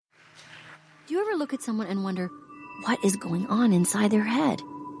ever look at someone and wonder what is going on inside their head?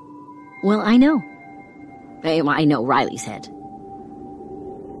 Well, I know. I know Riley's head.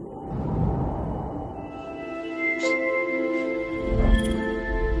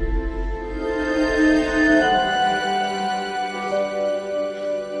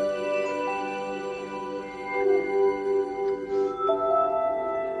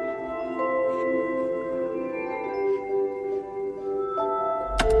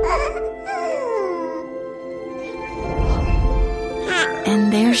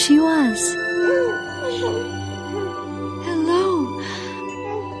 And there she was. Hello,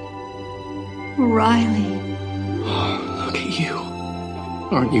 Riley. Oh, look at you.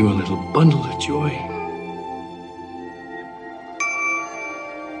 Aren't you a little bundle of joy?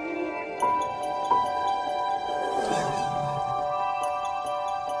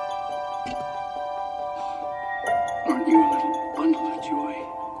 Aren't you a little bundle of joy?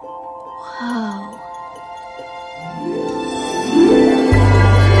 Whoa.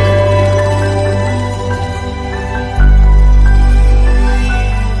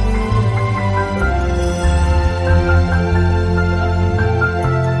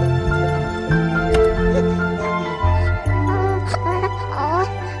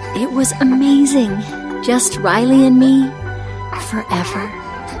 It was amazing. Just Riley and me forever.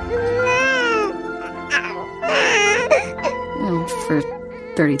 For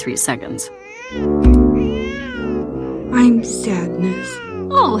 33 seconds. I'm Sadness.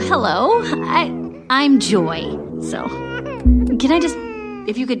 Oh, hello. I'm Joy. So, can I just,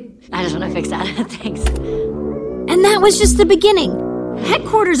 if you could, I just want to fix that. Thanks. And that was just the beginning.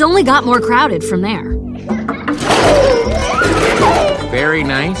 Headquarters only got more crowded from there. Very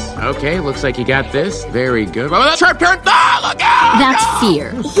nice. Okay, looks like you got this. Very good. Oh, sharp turn! Ah, look out! That's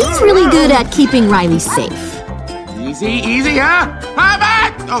Fear. He's really good at keeping Riley safe. Easy, huh? Hi,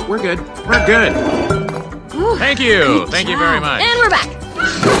 back! Oh, we're good. We're good. Thank you. Thank you very much. And we're back.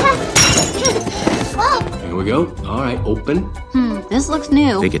 Here we go. All right, open. This looks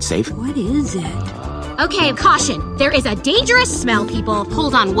new. Think it's safe? What is it? Okay, caution. There is a dangerous smell, people.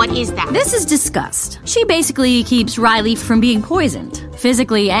 Hold on, what is that? This is Disgust. She basically keeps Riley from being poisoned,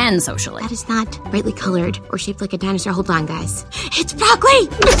 physically and socially. That is not brightly colored or shaped like a dinosaur. Hold on, guys. It's broccoli!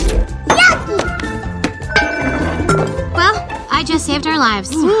 Well, I just saved our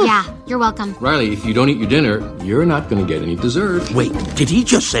lives. Yeah, you're welcome. Riley, if you don't eat your dinner, you're not going to get any dessert. Wait, did he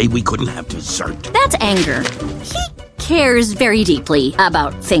just say we couldn't have dessert? That's anger. He cares very deeply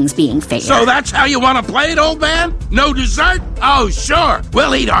about things being fair. So that's how you want to play it, old man? No dessert? Oh, sure.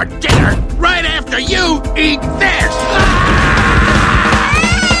 We'll eat our dinner right after you eat this.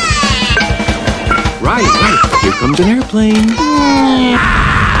 Riley, here comes an airplane.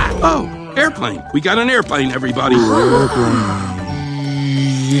 Oh, airplane. We got an airplane, everybody.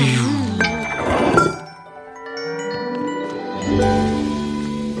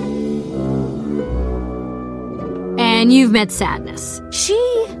 And you've met Sadness. She...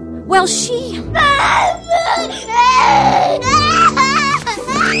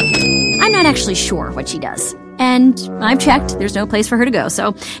 I'm not actually sure what she does. And I've checked. There's no place for her to go.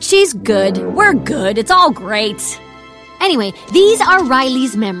 So she's good. We're good. It's all great. Anyway, these are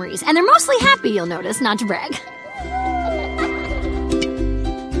Riley's memories. And they're mostly happy, you'll notice, not to brag.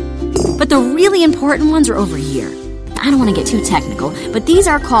 But the really important ones are over here. I don't want to get too technical, but these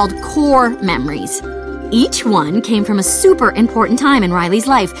are called core memories. Each one came from a super important time in Riley's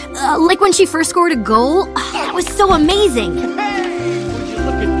life. Like when she first scored a goal. That was so amazing. Would you look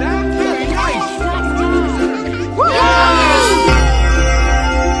at that? Very nice.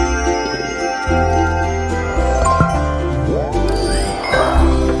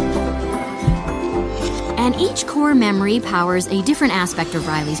 And each core memory powers a different aspect of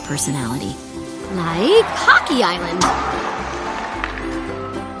Riley's personality. Like Hockey Island.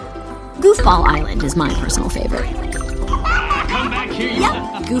 Goofball Island is my personal favorite. Come back here, you.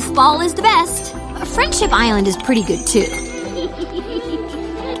 Yep, Goofball is the best. Friendship Island is pretty good too.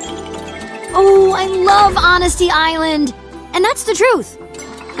 Oh, I love Honesty Island. And that's the truth.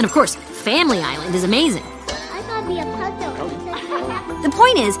 And of course, Family Island is amazing. I thought it'd be a puzzle. The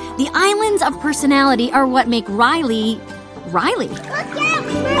point is, the islands of personality are what make Riley, Riley. Look out!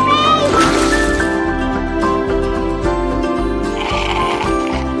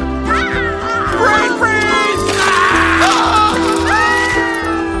 Mermaid!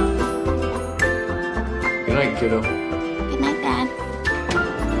 Good night, kiddo. Good night, Dad.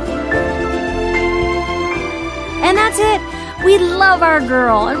 And that's it. We love our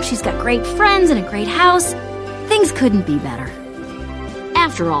girl. Oh, she's got great friends and a great house. Things couldn't be better.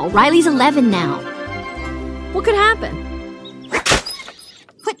 After all, Riley's 11 now. What could happen?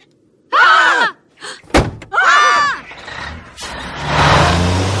 What? Ah!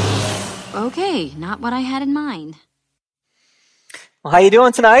 Okay, not what I had in mind. Well, how you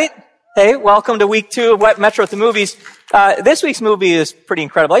doing tonight? Hey, welcome to week 2 of Wet Metro at the Movies. This week's movie is pretty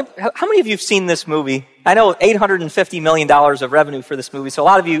incredible. How many of you have seen this movie? I know $850 million of revenue for this movie, so a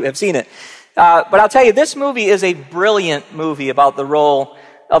lot of you have seen it. But I'll tell you, this movie is a brilliant movie about the role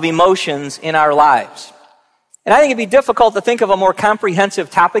of emotions in our lives. And I think it'd be difficult to think of a more comprehensive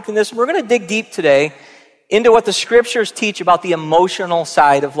topic than this. We're going to dig deep today into what the scriptures teach about the emotional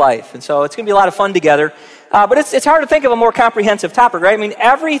side of life. And so it's going to be a lot of fun together. But it's hard to think of a more comprehensive topic, right? I mean,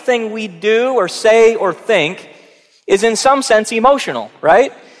 everything we do or say or think is in some sense emotional,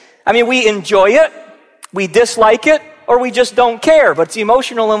 right? I mean, we enjoy it, we dislike it, or we just don't care, but it's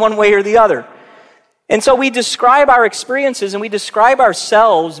emotional in one way or the other. And so we describe our experiences and we describe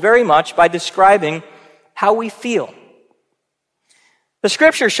ourselves very much by describing how we feel. The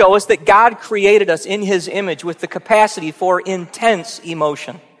scriptures show us that God created us in His image with the capacity for intense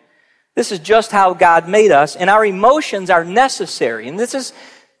emotion. This is just how God made us, and our emotions are necessary. And this is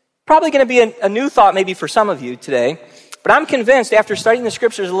probably going to be a new thought maybe for some of you today, but I'm convinced after studying the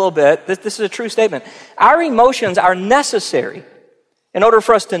scriptures a little bit that this is a true statement. Our emotions are necessary in order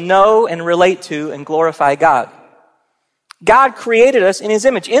for us to know and relate to and glorify God. God created us in His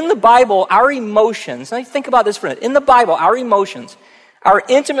image. In the Bible, our emotions, now think about this for a minute. In the Bible, our emotions are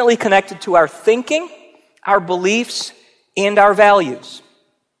intimately connected to our thinking, our beliefs, and our values.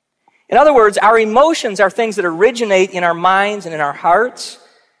 In other words, our emotions are things that originate in our minds and in our hearts.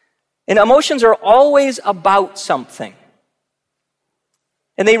 And emotions are always about something.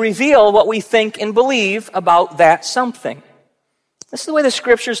 And they reveal what we think and believe about that something. This is the way the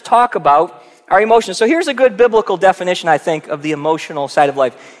scriptures talk about our emotions. So here's a good biblical definition, I think, of the emotional side of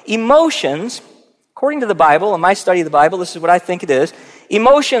life. Emotions, according to the Bible, in my study of the Bible, this is what I think it is.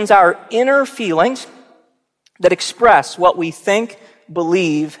 Emotions are inner feelings that express what we think,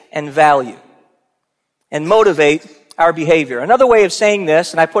 believe, and value, and motivate our behavior. Another way of saying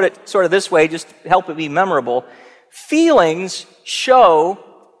this, and I put it sort of this way, just to help it be memorable, feelings show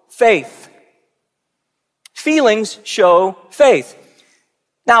faith. Feelings show faith.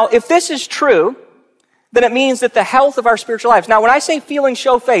 Now, if this is true, then it means that the health of our spiritual lives. Now, when I say feelings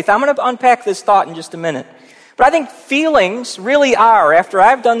show faith, I'm going to unpack this thought in just a minute. But I think feelings really are, after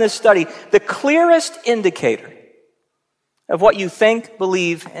I've done this study, the clearest indicator of what you think,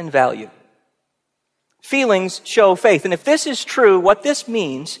 believe, and value. Feelings show faith. And if this is true, what this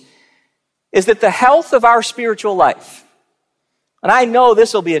means is that the health of our spiritual life, and I know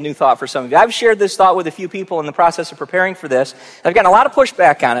this will be a new thought for some of you. I've shared this thought with a few people in the process of preparing for this. I've gotten a lot of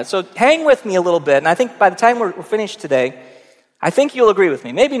pushback on it. So hang with me a little bit. And I think by the time we're finished today, I think you'll agree with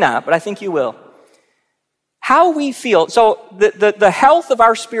me. Maybe not, but I think you will. How we feel. So the health of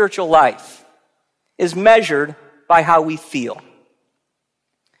our spiritual life is measured by how we feel.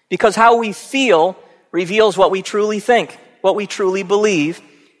 Because how we feel reveals what we truly think, what we truly believe,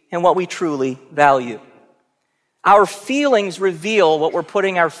 and what we truly value. Our feelings reveal what we're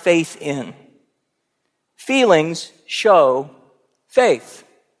putting our faith in. Feelings show faith.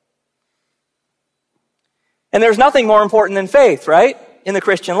 And there's nothing more important than faith, right? In the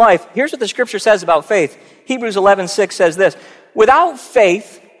Christian life. Here's what the scripture says about faith. Hebrews 11:6 says this: without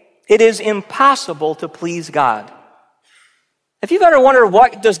faith, it is impossible to please God. Have you ever wondered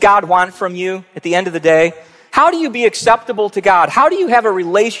what does God want from you at the end of the day? How do you be acceptable to God? How do you have a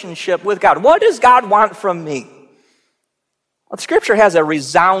relationship with God? What does God want from me? Well, the scripture has a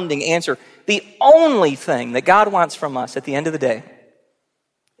resounding answer. The only thing that God wants from us at the end of the day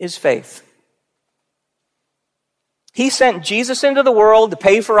is faith. He sent Jesus into the world to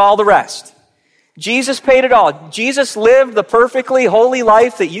pay for all the rest. Jesus paid it all. Jesus lived the perfectly holy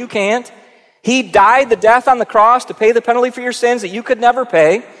life that you can't. He died the death on the cross to pay the penalty for your sins that you could never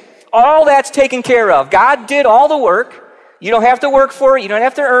pay. All that's taken care of. God did all the work. You don't have to work for it. You don't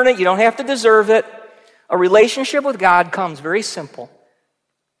have to earn it. You don't have to deserve it. A relationship with God comes very simple.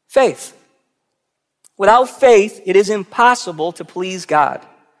 Faith. Without faith, it is impossible to please God.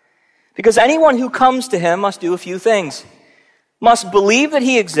 Because anyone who comes to Him must do a few things. Must believe that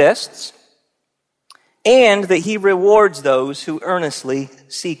He exists and that He rewards those who earnestly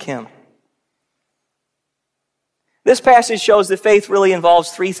seek Him. This passage shows that faith really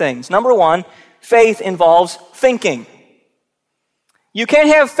involves three things. Number one, faith involves thinking. You can't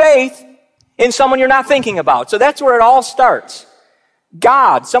have faith in someone you're not thinking about. So that's where it all starts.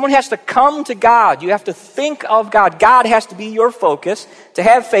 God. Someone has to come to God. You have to think of God. God has to be your focus. To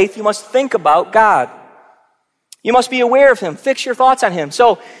have faith, you must think about God. You must be aware of Him. Fix your thoughts on Him.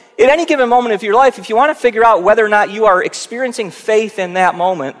 So at any given moment of your life, if you want to figure out whether or not you are experiencing faith in that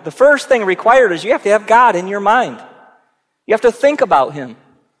moment, the first thing required is you have to have God in your mind. You have to think about Him.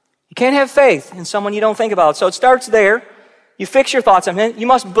 You can't have faith in someone you don't think about. So it starts there. You fix your thoughts on him. You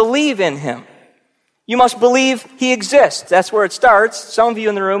must believe in him. You must believe he exists. That's where it starts. Some of you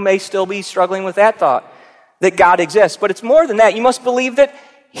in the room may still be struggling with that thought, that God exists. But it's more than that. You must believe that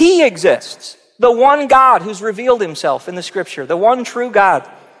he exists. The one God who's revealed himself in the Scripture, the one true God.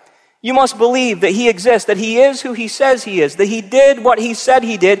 You must believe that he exists, that he is who he says he is, that he did what he said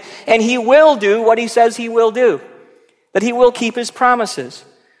he did, and he will do what he says he will do, that he will keep his promises.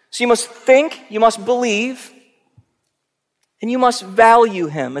 So you must think, you must believe, and you must value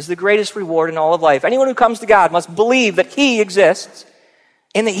him as the greatest reward in all of life. Anyone who comes to God must believe that he exists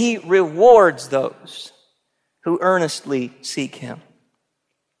and that he rewards those who earnestly seek him.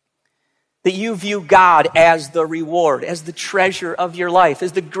 That you view God as the reward, as the treasure of your life,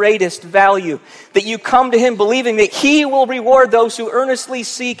 as the greatest value. That you come to him believing that he will reward those who earnestly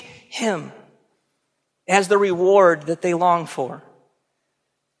seek him as the reward that they long for.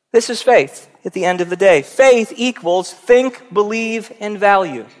 This is faith at the end of the day. Faith equals think, believe, and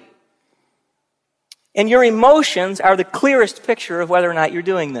value. And your emotions are the clearest picture of whether or not you're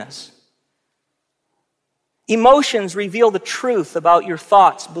doing this. Emotions reveal the truth about your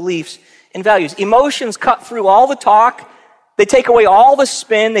thoughts, beliefs, and values. Emotions cut through all the talk. They take away all the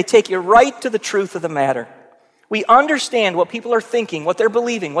spin. They take you right to the truth of the matter. We understand what people are thinking, what they're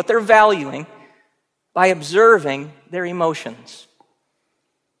believing, what they're valuing by observing their emotions.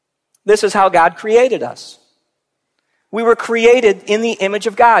 This is how God created us. We were created in the image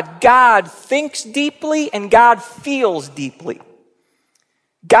of God. God thinks deeply and God feels deeply.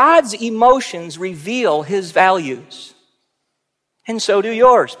 God's emotions reveal his values. And so do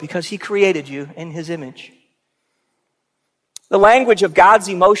yours, because he created you in his image. The language of God's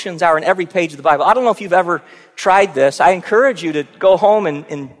emotions are in every page of the Bible. I don't know if you've ever tried this. I encourage you to go home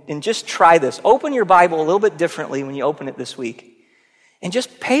and just try this. Open your Bible a little bit differently when you open it this week. And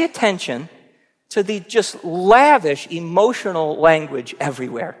just pay attention to the just lavish emotional language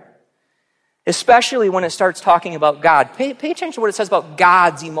everywhere. Especially when it starts talking about God. Pay attention to what it says about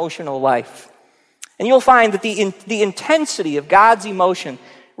God's emotional life. And you'll find that the intensity of God's emotion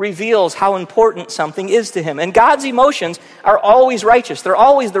reveals how important something is to him. And God's emotions are always righteous. They're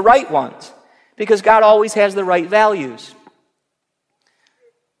always the right ones. Because God always has the right values.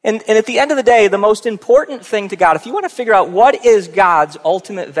 And at the end of the day, the most important thing to God, if you want to figure out what is God's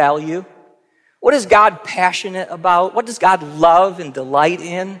ultimate value, what is God passionate about, what does God love and delight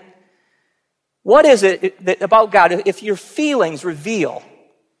in, what is it that about God, if your feelings reveal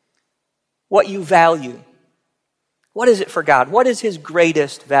what you value, what is it for God? What is his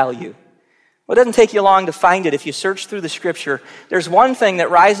greatest value? Well, it doesn't take you long to find it. If you search through the Scripture, there's one thing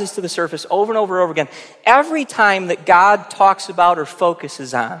that rises to the surface over and over and over again. Every time that God talks about or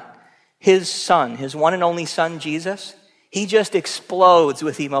focuses on his Son, his one and only Son, Jesus, he just explodes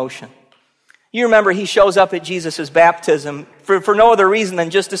with emotion. You remember he shows up at Jesus' baptism for no other reason than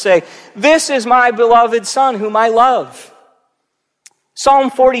just to say, "This is my beloved Son whom I love."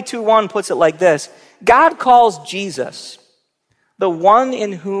 Psalm 42:1 puts it like this: God calls Jesus the one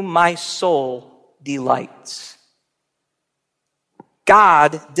in whom my soul delights.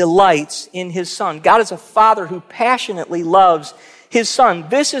 God delights in his Son. God is a Father who passionately loves his Son.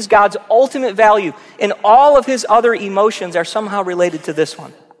 This is God's ultimate value, and all of his other emotions are somehow related to this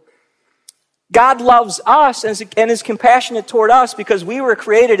one. God loves us and is compassionate toward us because we were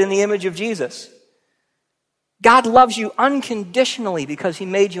created in the image of Jesus. God loves you unconditionally because he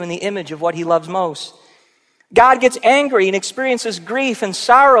made you in the image of what he loves most. God gets angry and experiences grief and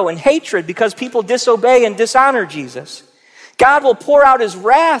sorrow and hatred because people disobey and dishonor Jesus. God will pour out his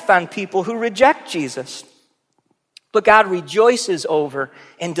wrath on people who reject Jesus. But God rejoices over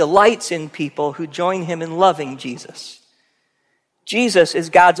and delights in people who join him in loving Jesus. Jesus is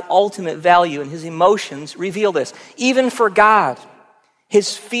God's ultimate value, and his emotions reveal this. Even for God,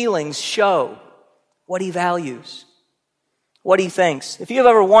 his feelings show what he values, what he thinks. If you've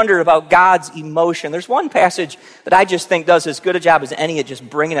ever wondered about God's emotion, there's one passage that I just think does as good a job as any at just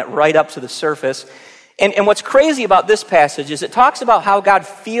bringing it right up to the surface. And what's crazy about this passage is it talks about how God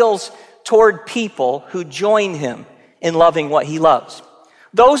feels toward people who join him in loving what he loves.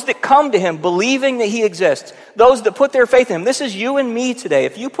 Those that come to him believing that he exists, those that put their faith in him. This is you and me today.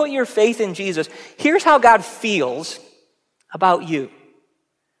 If you put your faith in Jesus, here's how God feels about you.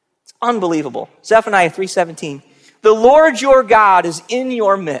 It's unbelievable. Zephaniah 3:17. The Lord your God is in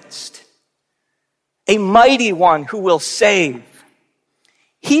your midst, a mighty one who will save.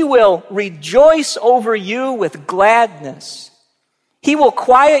 He will rejoice over you with gladness. He will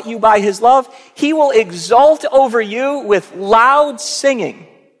quiet you by his love. He will exult over you with loud singing.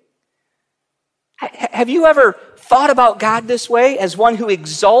 Have you ever thought about God this way, as one who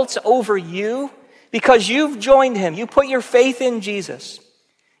exalts over you? Because you've joined him. You put your faith in Jesus.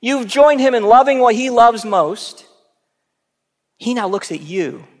 You've joined him in loving what he loves most. He now looks at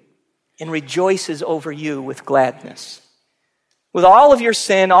you and rejoices over you with gladness. With all of your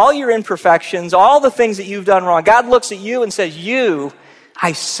sin, all your imperfections, all the things that you've done wrong, God looks at you and says, you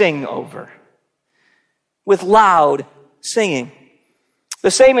I sing over. With loud singing.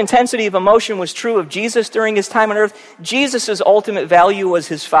 The same intensity of emotion was true of Jesus during his time on earth. Jesus' ultimate value was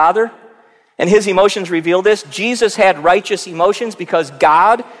his Father, and his emotions reveal this. Jesus had righteous emotions because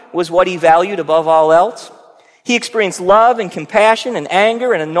God was what he valued above all else. He experienced love and compassion and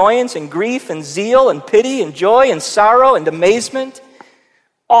anger and annoyance and grief and zeal and pity and joy and sorrow and amazement,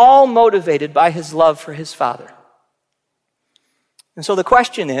 all motivated by his love for his Father. And so the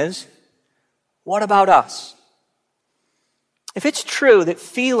question is, what about us? If it's true that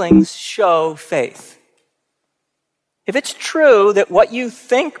feelings show faith, if it's true that what you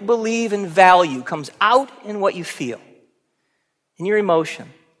think, believe, and value comes out in what you feel, in your emotion,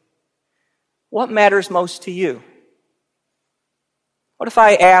 what matters most to you? What if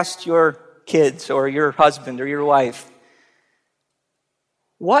I asked your kids or your husband or your wife,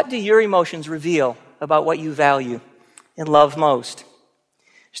 what do your emotions reveal about what you value and love most?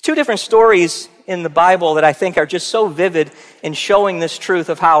 There's two different stories in the Bible that I think are just so vivid in showing this truth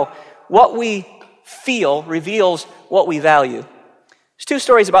of how what we feel reveals what we value. There's two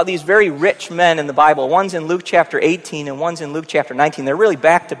stories about these very rich men in the Bible. One's in Luke chapter 18 and one's in Luke chapter 19. They're really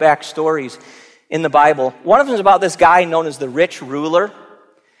back-to-back stories in the Bible. One of them is about this guy known as the rich ruler.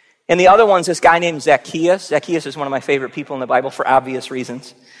 And the other one's this guy named Zacchaeus. Zacchaeus is one of my favorite people in the Bible for obvious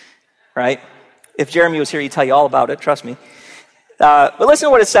reasons, right? If Jeremy was here, he'd tell you all about it, trust me. But listen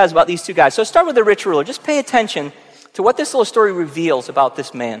to what it says about these two guys. So start with the rich ruler. Just pay attention to what this little story reveals about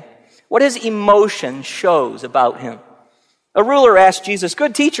this man. What his emotion shows about him. A ruler asked Jesus,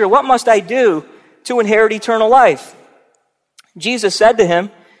 "Good teacher, what must I do to inherit eternal life?" Jesus said to him,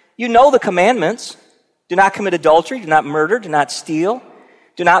 "You know the commandments. Do not commit adultery, do not murder, do not steal,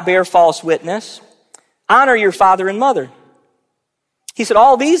 do not bear false witness. Honor your father and mother." He said,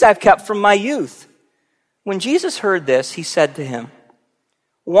 "All these I've kept from my youth." When Jesus heard this, he said to him,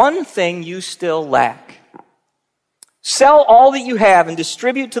 "One thing you still lack. Sell all that you have and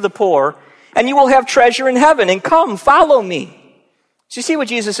distribute to the poor, and you will have treasure in heaven. And come, follow me." So you see what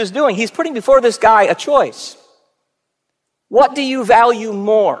Jesus is doing? He's putting before this guy a choice. What do you value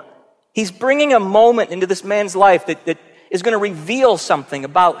more? He's bringing a moment into this man's life that is going to reveal something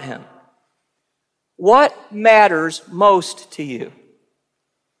about him. What matters most to you?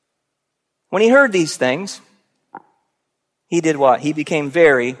 When he heard these things, he did what? He became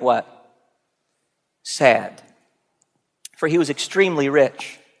very, what? Sad. For he was extremely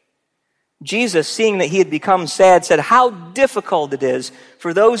rich. Jesus, seeing that he had become sad, said, "How difficult it is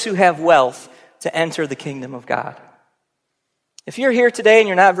for those who have wealth to enter the kingdom of God." If you're here today and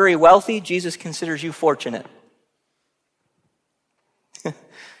you're not very wealthy, Jesus considers you fortunate.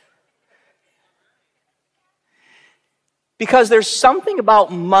 Because there's something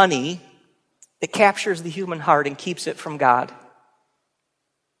about money that captures the human heart and keeps it from God.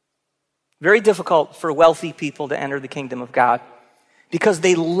 Very difficult for wealthy people to enter the kingdom of God because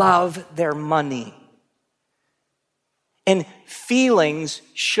they love their money. And feelings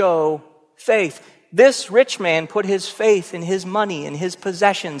show faith. This rich man put his faith in his money and his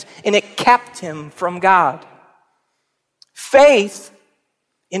possessions, and it kept him from God. Faith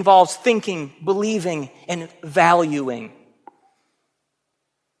involves thinking, believing, and valuing.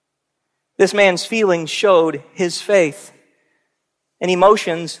 This man's feelings showed his faith, and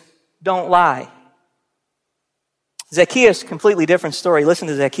emotions don't lie. Zacchaeus, completely different story. Listen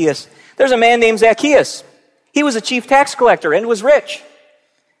to Zacchaeus. There's a man named Zacchaeus. He was a chief tax collector and was rich.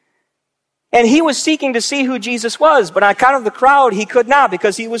 And he was seeking to see who Jesus was, but on account of the crowd, he could not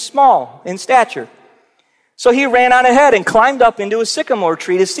because he was small in stature. So he ran on ahead and climbed up into a sycamore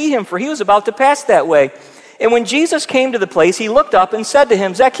tree to see him, for he was about to pass that way. And when Jesus came to the place, he looked up and said to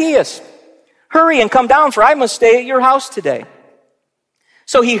him, "Zacchaeus, hurry and come down, for I must stay at your house today."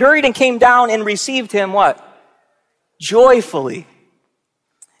 So he hurried and came down and received him what? Joyfully.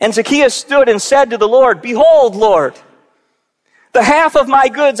 And Zacchaeus stood and said to the Lord, "Behold, Lord, the half of my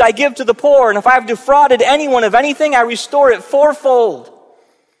goods I give to the poor, and if I have defrauded anyone of anything, I restore it fourfold."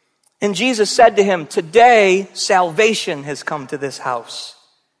 And Jesus said to him, "Today salvation has come to this house."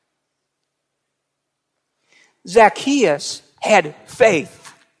 Zacchaeus had faith.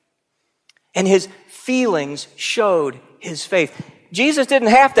 And his feelings showed his faith. Jesus didn't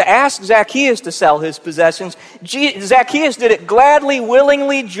have to ask Zacchaeus to sell his possessions. Zacchaeus did it gladly,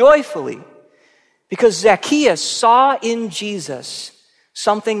 willingly, joyfully. Because Zacchaeus saw in Jesus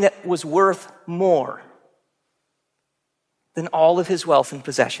something that was worth more than all of his wealth and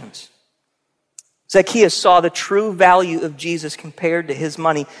possessions. Zacchaeus saw the true value of Jesus compared to his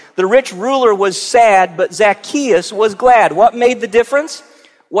money. The rich ruler was sad, but Zacchaeus was glad. What made the difference?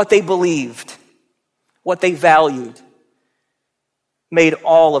 What they believed, what they valued, made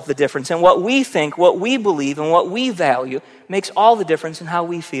all of the difference. And what we think, what we believe, and what we value makes all the difference in how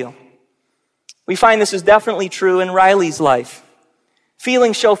we feel. We find this is definitely true in Riley's life.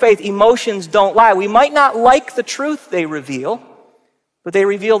 Feelings show faith. Emotions don't lie. We might not like the truth they reveal, but they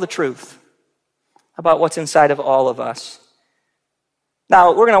reveal the truth about what's inside of all of us. Now,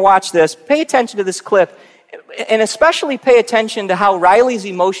 we're going to watch this. Pay attention to this clip, and especially pay attention to how Riley's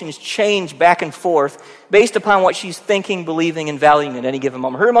emotions change back and forth based upon what she's thinking, believing, and valuing at any given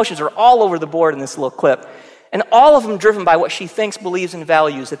moment. Her emotions are all over the board in this little clip, and all of them driven by what she thinks, believes, and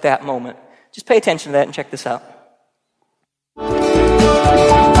values at that moment. Just pay attention to that and check this out.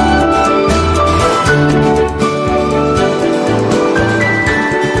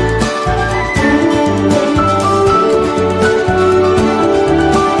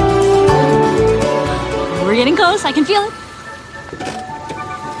 We're getting close. I can feel it.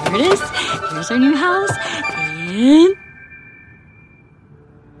 Here it is. Here's our new house. And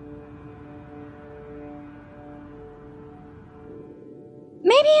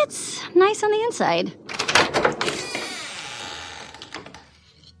maybe it's nice on the inside.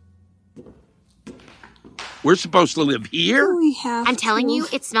 We're supposed to live here? We have I'm telling you,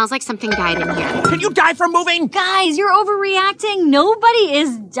 it smells like something died in here. Can you die from moving? Guys, you're overreacting. Nobody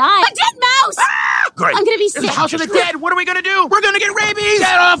is dying. A dead mouse! Great. I'm gonna be It's sick. the house of the dead. What are we gonna do? We're gonna get rabies!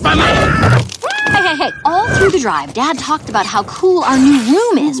 Get off of me! Hey. All through the drive, Dad talked about how cool our new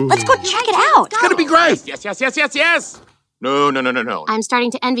room is. Let's go check it out. It's gonna be great. Yes. No. I'm starting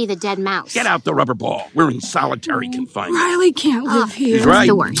to envy the dead mouse. Get out the rubber ball. We're in solitary confinement. Riley can't live here. He's right. It's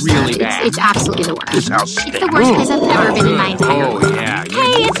the worst. Really bad. It's absolutely the worst. This house It's stinks. the worst place I've ever been in my entire life. Oh, yeah.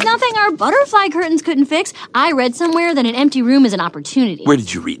 Hey, it's nothing our butterfly curtains couldn't fix. I read somewhere that an empty room is an opportunity. Where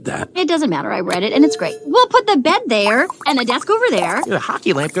did you read that? It doesn't matter. I read it, and it's great. We'll put the bed there and the desk over there. The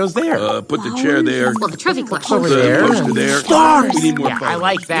hockey lamp goes there. Put the chair there. Well, the trophy collection. Over there. The poster there. Stars. We need more Yeah, photos. I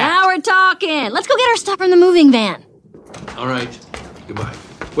like that. Now we're talking. Let's go get our stuff from the moving van. All right. Goodbye.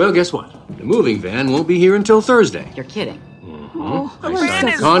 Well, guess what? The moving van won't be here until Thursday. You're kidding. I signed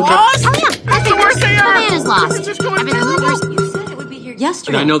a contract. Oh, yeah. That's the worst thing ever. The van is lost. I've been movers. You said it would be here And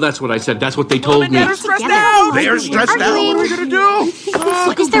yesterday. I know that's what I said. That's what they told me. They're stressed Together. out. They're stressed out. Arguing. What are we gonna do?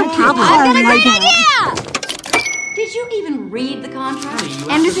 What is their problem? I've got a great idea! Did you even read the contract?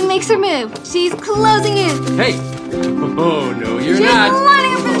 Anderson makes her move. She's closing in. Hey. Oh, no, you're She's not.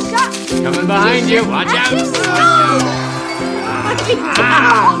 lining up for the shot. Coming behind you. Watch out.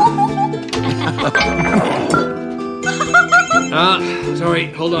 Sorry.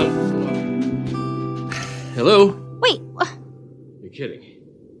 Hold on. Hello? Wait, You're kidding.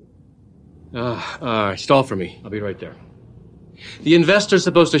 Stall for me. I'll be right there. The investor's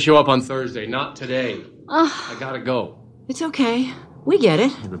supposed to show up on Thursday, not today. I gotta go. It's okay. We get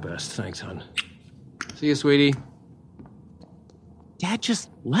it. You're the best. Thanks, hon. See you, sweetie. Dad just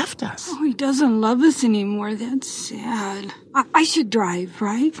left us. Oh, he doesn't love us anymore. That's sad. I should drive,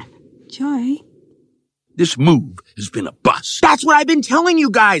 right? Joy? This move has been a bust. That's what I've been telling you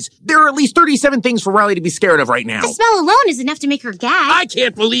guys. There are at least 37 things for Riley to be scared of right now. The smell alone is enough to make her gag. I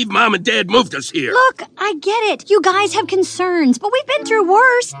can't believe Mom and Dad moved us here. look, I get it. You guys have concerns, but we've been through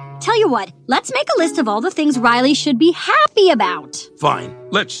worse. Tell you what, let's make a list of all the things Riley should be happy about. Fine.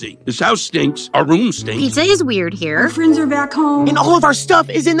 Let's see. This house stinks. Our room stinks. Pizza is weird Our here. friends are back home. And all of our stuff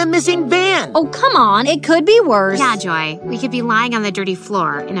is in the missing van. Oh, come on. It could be worse. Yeah, Joy. We could be lying on the dirty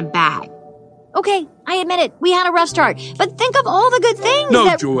floor in a bag. Okay, I admit it. We had a rough start. But think of all the good things No,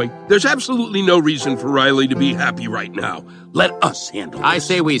 that... Joy. There's absolutely no reason for Riley to be happy right now. Let us handle it. I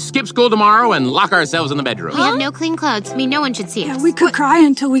say we skip school tomorrow and lock ourselves in the bedroom. We have no clean clothes. I mean, no one should see us. Yeah, we could cry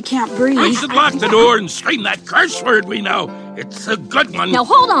until we can't breathe. We should lock the door and scream that curse word we know. It's a good one. Now,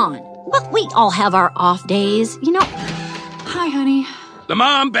 hold on. But we all have our off days, you know. Hi, honey. The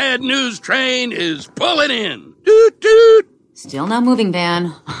Mom Bad News train is pulling in. Toot toot. Still no moving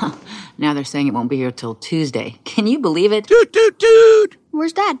van. Now they're saying it won't be here till Tuesday. Can you believe it? Toot toot toot.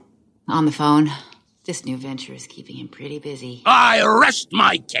 Where's Dad? On the phone. This new venture is keeping him pretty busy. I rest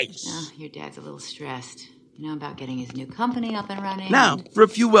my case. Oh, your dad's a little stressed. You know, about getting his new company up and running. Now, for a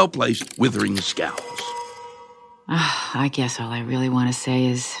few well-placed withering scowls. I guess all I really want to say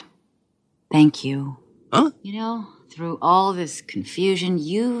is thank you. Huh? You know, through all this confusion,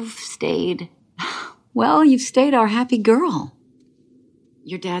 you've stayed... Well, you've stayed our happy girl.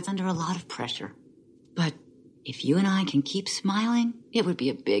 Your dad's under a lot of pressure. But if you and I can keep smiling, it would be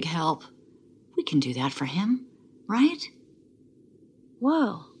a big help. We can do that for him, right?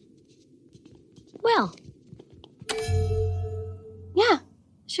 Whoa. Well. Yeah,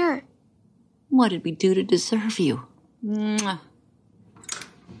 sure. What did we do to deserve you? Mwah.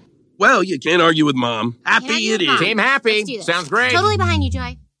 Well, you can't argue with Mom. Happy it is. Team happy. Sounds great. Totally behind you,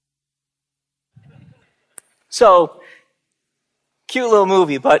 Joy. So, cute little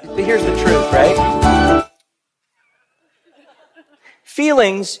movie, but here's the truth, right?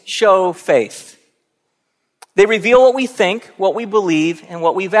 Feelings show faith. They reveal what we think, what we believe, and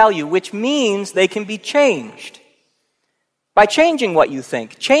what we value, which means they can be changed. By changing what you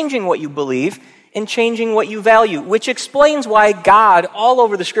think, changing what you believe, and changing what you value, which explains why God, all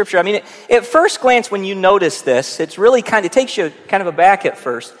over the Scripture, I mean, at first glance, when you notice this, it takes you kind of aback at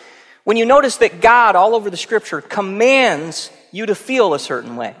first. When you notice that God, all over the Scripture, commands you to feel a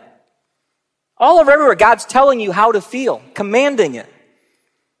certain way. All over everywhere, God's telling you how to feel, commanding it.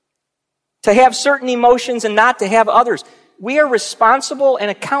 To have certain emotions and not to have others. We are responsible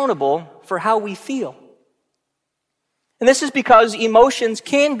and accountable for how we feel. And this is because emotions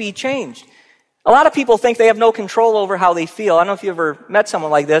can be changed. A lot of people think they have no control over how they feel. I don't know if you ever met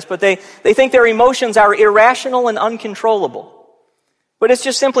someone like this, but they think their emotions are irrational and uncontrollable. But it's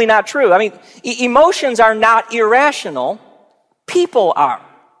just simply not true. I mean, emotions are not irrational. People are.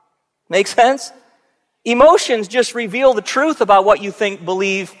 Make sense? Emotions just reveal the truth about what you think,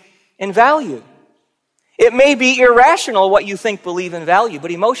 believe, and value. It may be irrational what you think, believe, and value,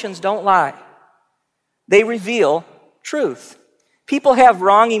 but emotions don't lie. They reveal truth. People have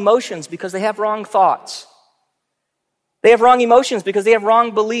wrong emotions because they have wrong thoughts. They have wrong emotions because they have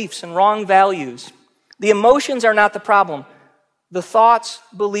wrong beliefs and wrong values. The emotions are not the problem. The thoughts,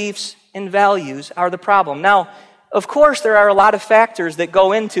 beliefs, and values are the problem. Now, of course, there are a lot of factors that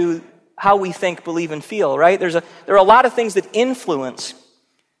go into how we think, believe, and feel, right? There are a lot of things that influence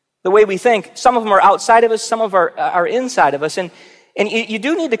the way we think. Some of them are outside of us, some of them are inside of us. And you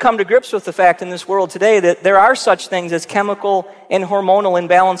do need to come to grips with the fact in this world today that there are such things as chemical and hormonal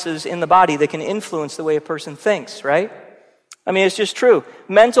imbalances in the body that can influence the way a person thinks, right? I mean, it's just true.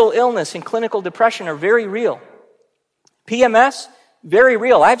 Mental illness and clinical depression are very real. PMS, very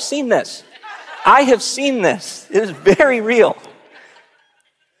real. I've seen this. I have seen this. It is very real.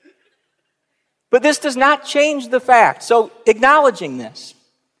 But this does not change the fact. So acknowledging this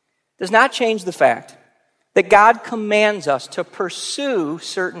does not change the fact that God commands us to pursue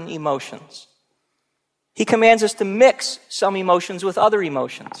certain emotions. He commands us to mix some emotions with other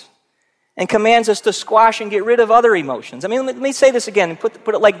emotions and commands us to squash and get rid of other emotions. I mean, let me say this again and put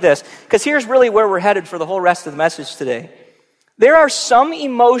it like this, because here's really where we're headed for the whole rest of the message today. There are some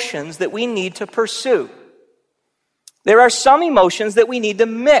emotions that we need to pursue. There are some emotions that we need to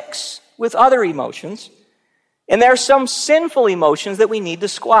mix with other emotions, and there are some sinful emotions that we need to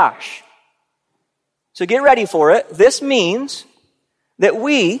squash. So get ready for it. This means that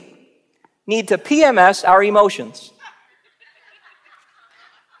we need to PMS our emotions.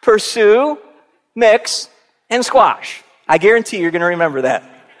 Pursue, mix, and squash. I guarantee you're going to remember that.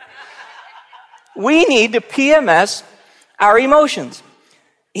 We need to PMS our emotions.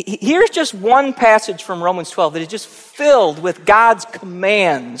 Here's just one passage from Romans 12 that is just filled with God's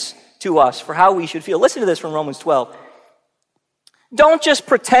commands to us for how we should feel. Listen to this from Romans 12. Don't just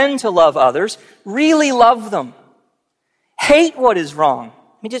pretend to love others. Really love them. Hate what is wrong.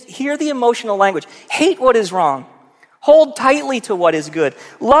 I mean, just hear the emotional language. Hate what is wrong. Hold tightly to what is good.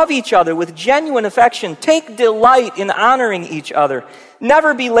 Love each other with genuine affection. Take delight in honoring each other.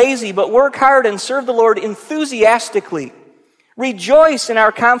 Never be lazy, but work hard and serve the Lord enthusiastically. Rejoice in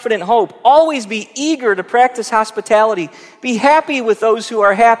our confident hope. Always be eager to practice hospitality. Be happy with those who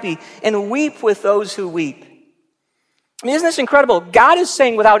are happy and weep with those who weep. I mean, isn't this incredible? God is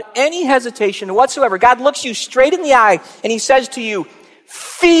saying without any hesitation whatsoever, God looks you straight in the eye and He says to you,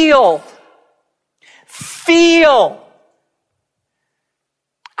 feel. Feel.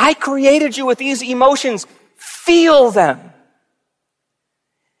 I created you with these emotions. Feel them.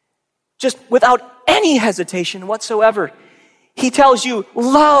 Just without any hesitation whatsoever. He tells you,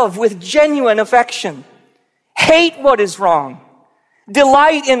 love with genuine affection. Hate what is wrong.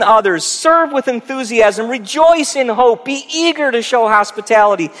 Delight in others. Serve with enthusiasm. Rejoice in hope. Be eager to show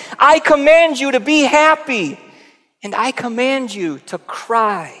hospitality. I command you to be happy. And I command you to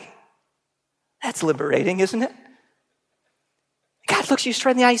cry. That's liberating, isn't it? God looks you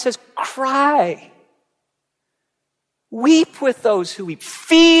straight in the eye. He says, cry. Weep with those who weep.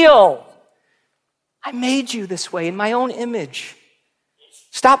 Feel. I made you this way in my own image.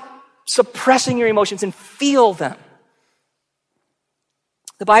 Stop suppressing your emotions and feel them.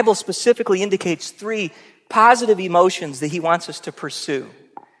 The Bible specifically indicates 3 positive emotions that he wants us to pursue.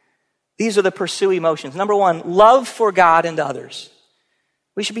 These are the pursue emotions. Number 1, love for God and others.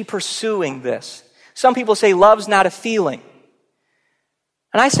 We should be pursuing this. Some people say love's not a feeling.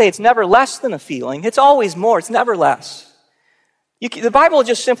 And I say it's never less than a feeling. It's always more. It's never less. The Bible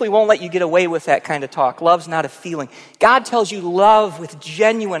just simply won't let you get away with that kind of talk. Love's not a feeling. God tells you love with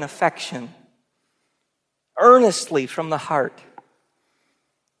genuine affection, earnestly from the heart.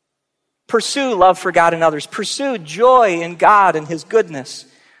 Pursue love for God and others. Pursue joy in God and his goodness.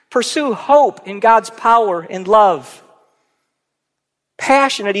 Pursue hope in God's power and love.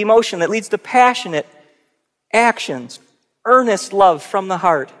 Passionate emotion that leads to passionate actions. Earnest love from the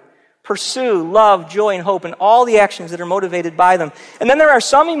heart. Pursue love, joy, and hope in all the actions that are motivated by them. And then there are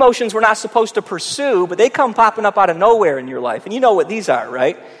some emotions we're not supposed to pursue, but they come popping up out of nowhere in your life. And you know what these are,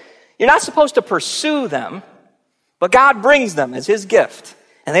 right? You're not supposed to pursue them, but God brings them as his gift.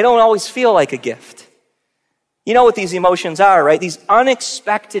 And they don't always feel like a gift. You know what these emotions are, right? These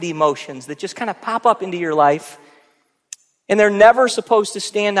unexpected emotions that just kind of pop up into your life. And they're never supposed to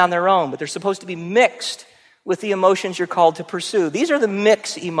stand on their own, but they're supposed to be mixed with the emotions you're called to pursue. These are the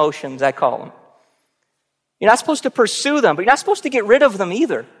mix emotions, I call them. You're not supposed to pursue them, but you're not supposed to get rid of them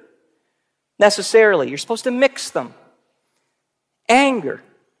either, necessarily. You're supposed to mix them. Anger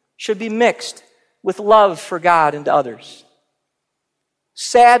should be mixed with love for God and others.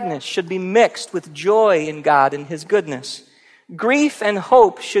 Sadness should be mixed with joy in God and his goodness. Grief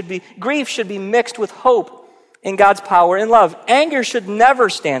should be mixed with hope in God's power and love. Anger should never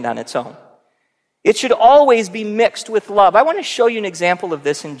stand on its own. It should always be mixed with love. I want to show you an example of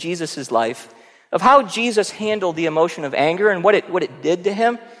this in Jesus' life, of how Jesus handled the emotion of anger and what it did to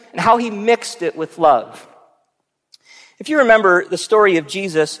him, and how he mixed it with love. If you remember the story of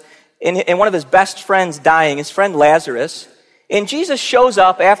Jesus and one of his best friends dying, his friend Lazarus, and Jesus shows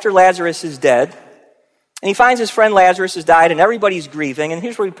up after Lazarus is dead, and he finds his friend Lazarus has died, and everybody's grieving. And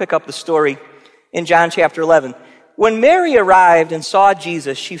here's where we pick up the story in John chapter 11. When Mary arrived and saw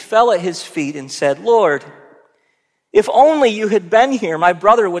Jesus, she fell at his feet and said, "Lord, if only you had been here, my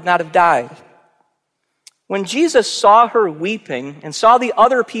brother would not have died." When Jesus saw her weeping and saw the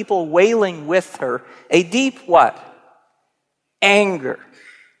other people wailing with her, a deep what? Anger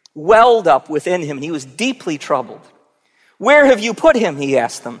welled up within him, and he was deeply troubled. "Where have you put him?" he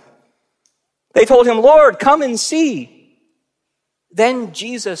asked them. They told him, "Lord, come and see." Then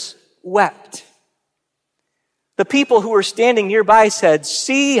Jesus wept. The people who were standing nearby said,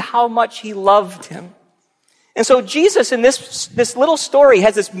 "See how much he loved him." And so Jesus in this little story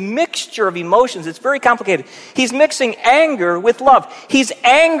has this mixture of emotions. It's very complicated. He's mixing anger with love. He's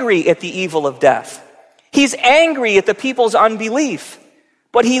angry at the evil of death. He's angry at the people's unbelief,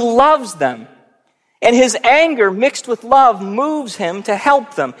 but he loves them. And his anger mixed with love moves him to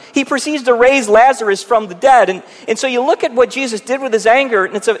help them. He proceeds to raise Lazarus from the dead. And so you look at what Jesus did with his anger,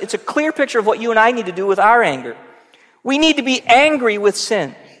 and it's a clear picture of what you and I need to do with our anger. We need to be angry with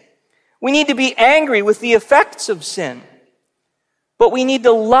sin. We need to be angry with the effects of sin. But we need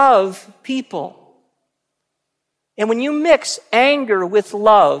to love people. And when you mix anger with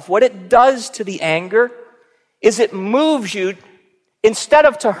love, what it does to the anger is it moves you, instead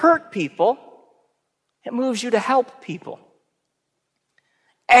of to hurt people, it moves you to help people.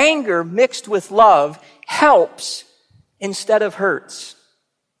 Anger mixed with love helps instead of hurts.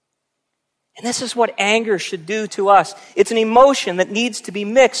 And this is what anger should do to us. It's an emotion that needs to be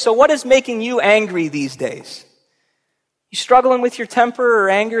mixed. So what is making you angry these days? You struggling with your temper or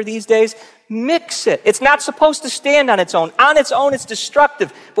anger these days? Mix it. It's not supposed to stand on its own. On its own, it's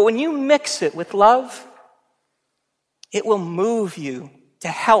destructive. But when you mix it with love, it will move you to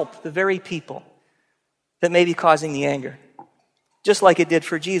help the very people that may be causing the anger, just like it did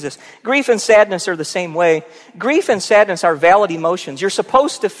for Jesus. Grief and sadness are the same way. Grief and sadness are valid emotions. You're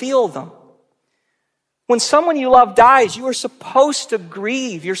supposed to feel them. When someone you love dies, you are supposed to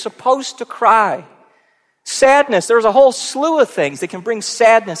grieve. You're supposed to cry. Sadness, there's a whole slew of things that can bring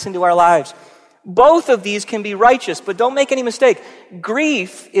sadness into our lives. Both of these can be righteous, but don't make any mistake.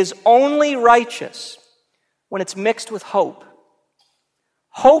 Grief is only righteous when it's mixed with hope.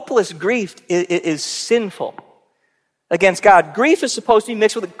 Hopeless grief is sinful against God. Grief is supposed to be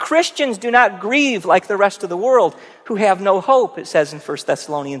mixed with it. Christians do not grieve like the rest of the world who have no hope, it says in 1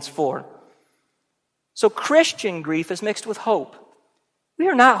 Thessalonians 4. So Christian grief is mixed with hope. We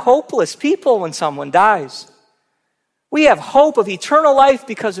are not hopeless people when someone dies. We have hope of eternal life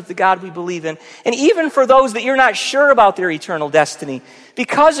because of the God we believe in. And even for those that you're not sure about their eternal destiny,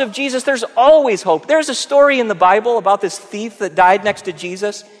 because of Jesus, there's always hope. There's a story in the Bible about this thief that died next to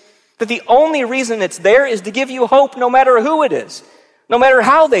Jesus, that the only reason it's there is to give you hope no matter who it is. no matter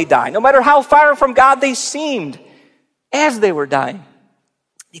how they died, no matter how far from God they seemed as they were dying.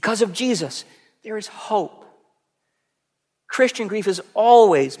 Because of Jesus, there is hope. Christian grief is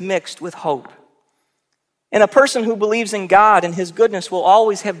always mixed with hope. And a person who believes in God and His goodness will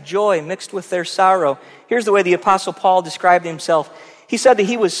always have joy mixed with their sorrow. Here's the way the Apostle Paul described himself. He said that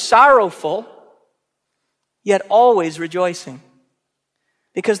he was sorrowful, yet always rejoicing.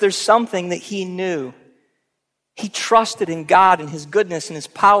 Because there's something that he knew. He trusted in God and His goodness and His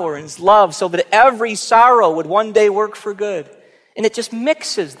power and His love so that every sorrow would one day work for good. And it just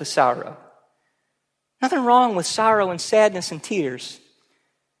mixes the sorrow. Nothing wrong with sorrow and sadness and tears,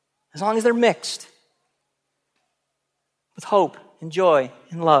 as long as they're mixed with hope and joy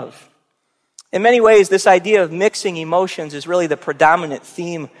and love. In many ways, this idea of mixing emotions is really the predominant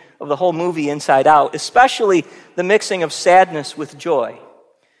theme of the whole movie Inside Out, especially the mixing of sadness with joy.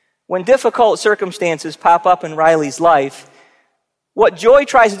 When difficult circumstances pop up in Riley's life, what joy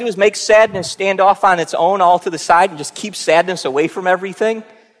tries to do is make sadness stand off on its own all to the side and just keep sadness away from everything,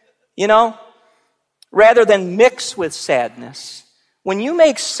 rather than mix with sadness. When you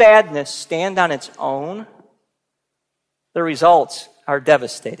make sadness stand on its own, the results are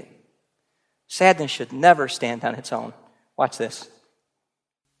devastating. Sadness should never stand on its own. Watch this.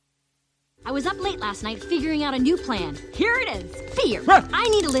 I was up late last night figuring out a new plan. Here it is. Fear. I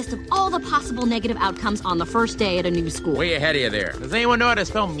need a list of all the possible negative outcomes on the first day at a new school. Way ahead of you there. Does anyone know how to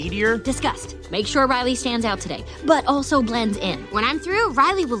spell meteor? Disgust. Make sure Riley stands out today, but also blends in. When I'm through,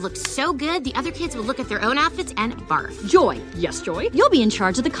 Riley will look so good, the other kids will look at their own outfits and barf. Joy. Yes, Joy. You'll be in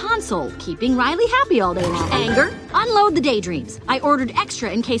charge of the console, keeping Riley happy all day long. Anger. Unload the daydreams. I ordered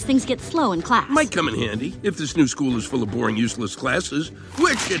extra in case things get slow in class. Might come in handy if this new school is full of boring, useless classes,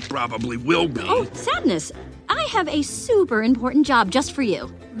 which it probably will be. Oh, sadness. I have a super important job just for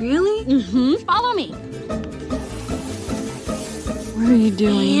you. Really? Mm-hmm. Follow me. What are you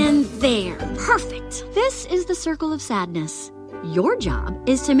doing? And there. Perfect. This is the circle of sadness. Your job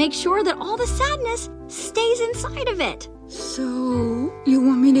is to make sure that all the sadness stays inside of it. So, you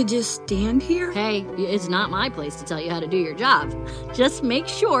want me to just stand here? Hey, it's not my place to tell you how to do your job. Just make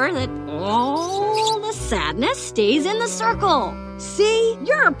sure that all the sadness stays in the circle. See?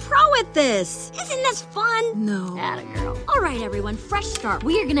 You're a pro at this. Isn't this fun? No. Atta girl. All right, everyone, fresh start.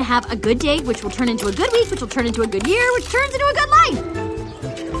 We are going to have a good day, which will turn into a good week, which will turn into a good year, which turns into a good life.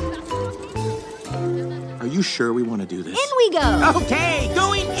 Are you sure we want to do this? In we go. Okay,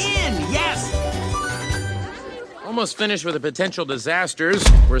 going in, yes! Almost finished with the potential disasters.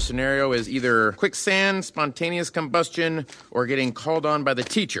 Worst scenario is either quicksand, spontaneous combustion, or getting called on by the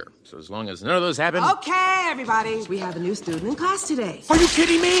teacher. So as long as none of those happen... Okay, everybody. We have a new student in class today. Are you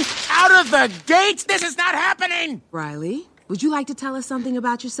kidding me? Out of the gates? This is not happening! Riley, would you like to tell us something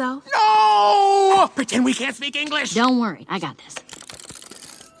about yourself? No! Pretend we can't speak English. Don't worry, I got this.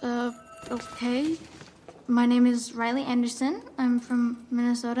 Okay. My name is Riley Anderson. I'm from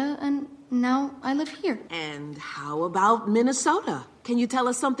Minnesota, and now I live here. And how about Minnesota? Can you tell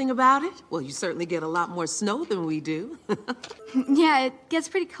us something about it? Well, you certainly get a lot more snow than we do. Yeah, it gets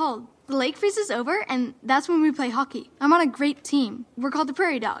pretty cold. The lake freezes over, and that's when we play hockey. I'm on a great team. We're called the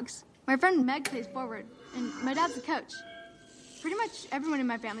Prairie Dogs. My friend Meg plays forward, and my dad's the coach. Pretty much everyone in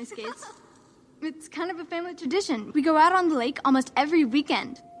my family skates. It's kind of a family tradition. We go out on the lake almost every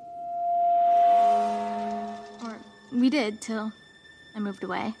weekend. Or we did till I moved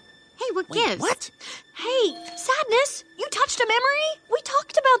away. Hey, what gives? What? Hey, sadness, you touched a memory? We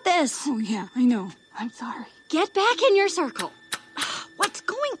talked about this. Oh, yeah, I know. I'm sorry. Get back in your circle. What's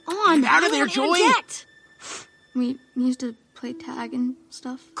going on? Get out of there, Joy. We used to play tag and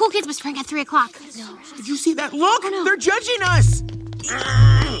stuff. Cool Kids Whispering at 3 o'clock. No. Did you see that? Look! no. They're judging us!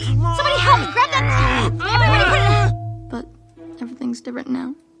 Somebody help me! Grab that! Everybody put it... But everything's different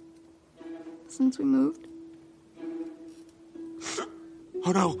now. Since we moved.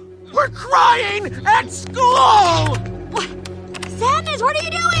 Oh no! We're crying at school! What? Sadness, what are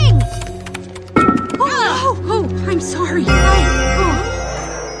you doing? Oh, I'm sorry.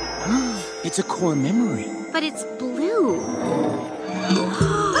 It's a core memory. But it's blue.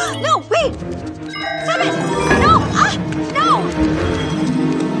 No, wait! Stop it! No! No!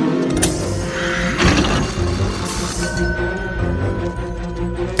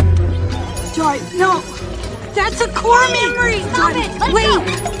 Joy, no. That's a core memory. Stop it! Let Wait. go!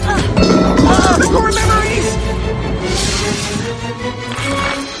 The core memories!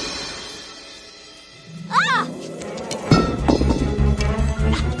 Ah!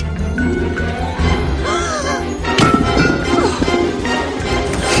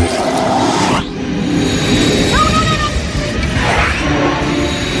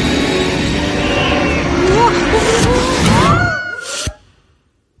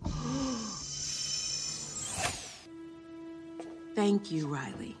 Thank you,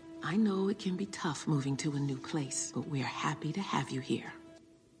 Riley. I know it can be tough moving to a new place, but we're happy to have you here.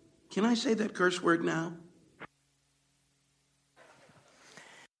 Can I say that curse word now?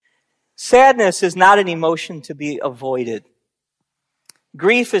 Sadness is not an emotion to be avoided.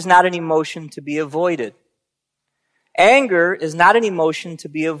 Grief is not an emotion to be avoided. Anger is not an emotion to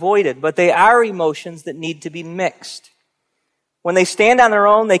be avoided, but they are emotions that need to be mixed. When they stand on their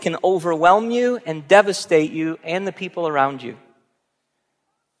own, they can overwhelm you and devastate you and the people around you.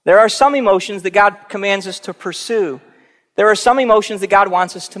 There are some emotions that God commands us to pursue. There are some emotions that God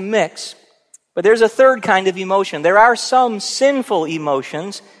wants us to mix. But there's a third kind of emotion. There are some sinful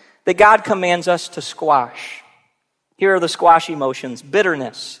emotions that God commands us to squash. Here are the squash emotions.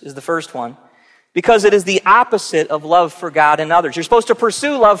 Bitterness is the first one, because it is the opposite of love for God and others. You're supposed to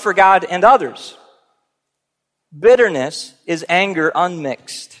pursue love for God and others. Bitterness is anger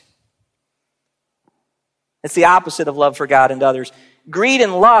unmixed. It's the opposite of love for God and others. Greed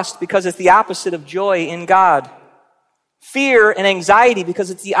and lust, because it's the opposite of joy in God. Fear and anxiety,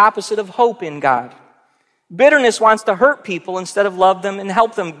 because it's the opposite of hope in God. Bitterness wants to hurt people instead of love them and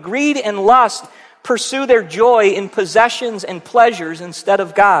help them. Greed and lust pursue their joy in possessions and pleasures instead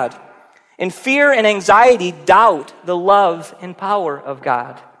of God. And fear and anxiety doubt the love and power of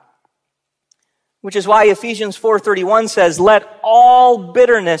God. Which is why Ephesians 4:31 says, "Let all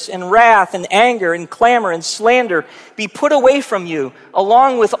bitterness and wrath and anger and clamor and slander be put away from you,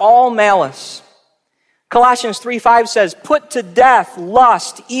 along with all malice." Colossians 3:5 says, "Put to death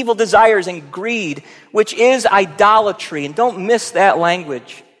lust, evil desires, and greed, which is idolatry." And don't miss that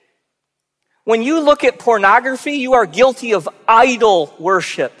language. When you look at pornography, you are guilty of idol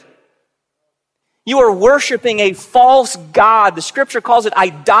worship. You are worshiping a false god. The scripture calls it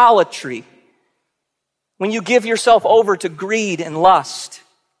idolatry. When you give yourself over to greed and lust.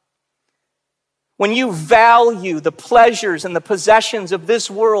 When you value the pleasures and the possessions of this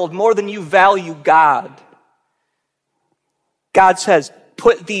world more than you value God. God says,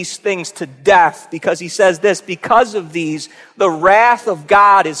 put these things to death, because he says this, because of these, the wrath of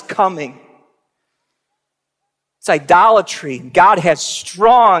God is coming. It's idolatry. God has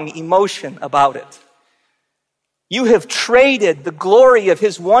strong emotion about it. You have traded the glory of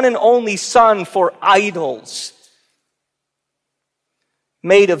his one and only Son for idols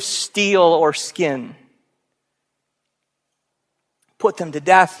made of steel or skin. Put them to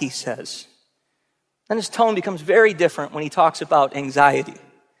death, he says. Then his tone becomes very different when he talks about anxiety.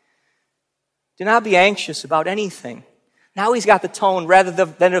 Do not be anxious about anything. Now he's got the tone, rather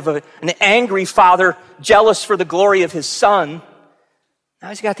than of an angry father jealous for the glory of his son, now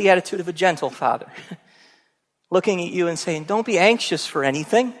he's got the attitude of a gentle father. Looking at you and saying, don't be anxious for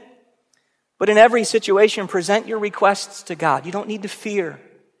anything, but in every situation, present your requests to God. You don't need to fear.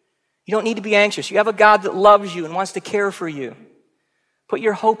 You don't need to be anxious. You have a God that loves you and wants to care for you. Put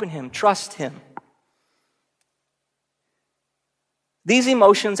your hope in him. Trust him. These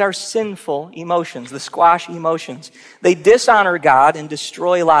emotions are sinful emotions, the squash emotions. They dishonor God and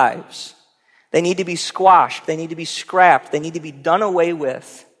destroy lives. They need to be squashed. They need to be scrapped. They need to be done away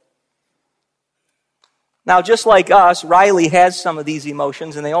with. Now, just like us, Riley has some of these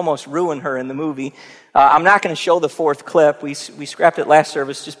emotions, and they almost ruin her in the movie. I'm not going to show the fourth clip. We scrapped it last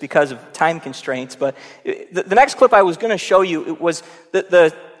service just because of time constraints. But the next clip I was going to show you, it was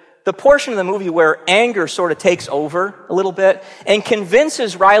the portion of the movie where anger sort of takes over a little bit and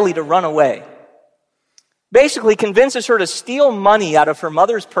convinces Riley to run away. Basically convinces her to steal money out of her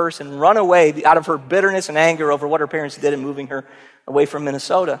mother's purse and run away out of her bitterness and anger over what her parents did in moving her away from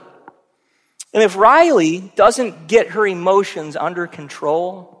Minnesota. And if Riley doesn't get her emotions under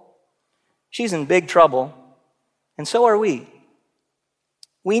control, she's in big trouble. And so are we.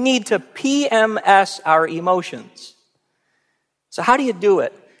 We need to PMS our emotions. So how do you do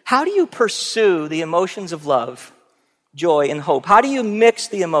it? How do you pursue the emotions of love, joy, and hope? How do you mix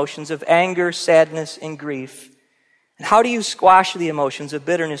the emotions of anger, sadness, and grief? And how do you squash the emotions of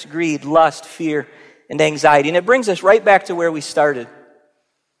bitterness, greed, lust, fear, and anxiety? And it brings us right back to where we started.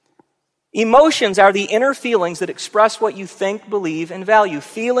 Emotions are the inner feelings that express what you think, believe, and value.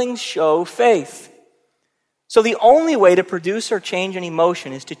 Feelings show faith. So the only way to produce or change an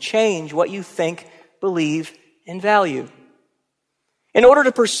emotion is to change what you think, believe, and value. In order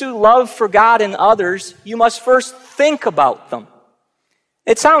to pursue love for God and others, you must first think about them.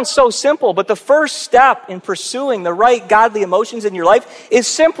 It sounds so simple, but the first step in pursuing the right godly emotions in your life is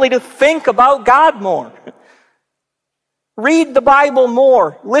simply to think about God more. Read the Bible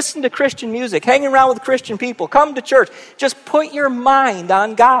more. Listen to Christian music. Hang around with Christian people. Come to church. Just put your mind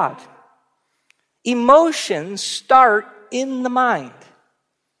on God. Emotions start in the mind.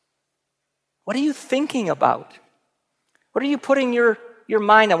 What are you thinking about? What are you putting your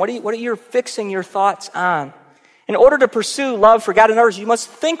mind on? What are you fixing your thoughts on? In order to pursue love for God and others, you must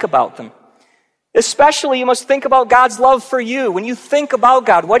think about them. Especially, you must think about God's love for you. When you think about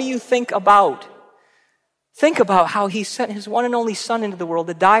God, what do you think about? Think about how He sent His one and only Son into the world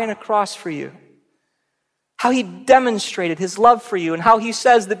to die on a cross for you. How He demonstrated His love for you, and how He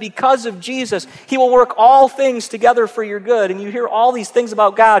says that because of Jesus, He will work all things together for your good. And you hear all these things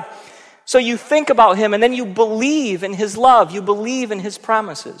about God. So you think about Him, and then you believe in His love. You believe in His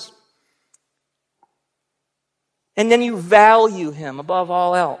promises. And then you value Him above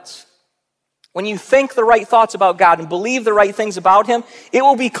all else. When you think the right thoughts about God and believe the right things about Him, it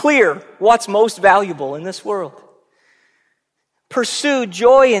will be clear what's most valuable in this world. Pursue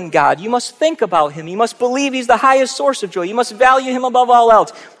joy in God. You must think about Him. You must believe He's the highest source of joy. You must value Him above all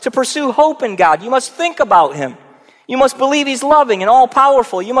else. To pursue hope in God, you must think about Him. You must believe He's loving and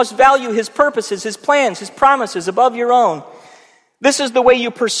all-powerful. You must value His purposes, His plans, His promises above your own. This is the way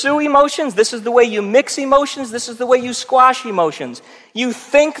you pursue emotions. This is the way you mix emotions. This is the way you squash emotions. You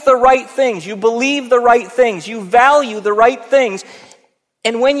think the right things. You believe the right things. You value the right things.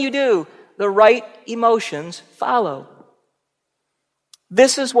 And when you do, the right emotions follow.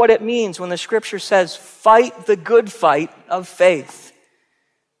 This is what it means when the Scripture says, fight the good fight of faith.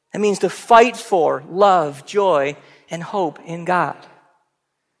 It means to fight for love, joy, and hope in God.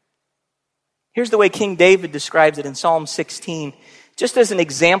 Here's the way King David describes it in Psalm 16, just as an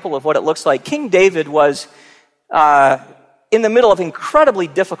example of what it looks like. King David was in the middle of incredibly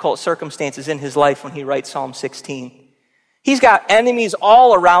difficult circumstances in his life when he writes Psalm 16. He's got enemies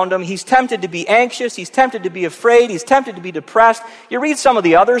all around him. He's tempted to be anxious. He's tempted to be afraid. He's tempted to be depressed. You read some of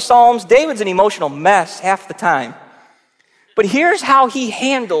the other Psalms, David's an emotional mess half the time. But here's how he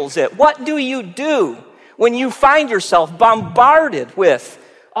handles it. What do you do when you find yourself bombarded with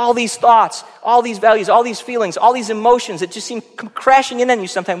all these thoughts, all these values, all these feelings, all these emotions that just seem crashing in on you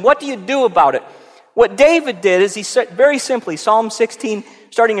sometimes? What do you do about it? What David did is he said very simply, Psalm 16,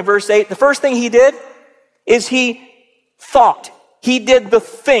 starting in verse 8, the first thing he did is he thought. He did the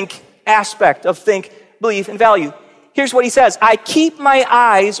think aspect of think, believe, and value. Here's what he says, I keep my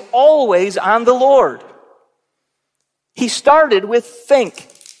eyes always on the Lord. He started with think,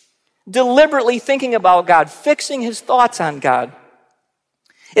 deliberately thinking about God, fixing his thoughts on God.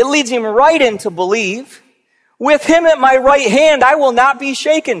 It leads him right into believe. With Him at my right hand, I will not be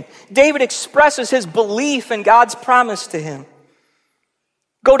shaken. David expresses his belief in God's promise to him.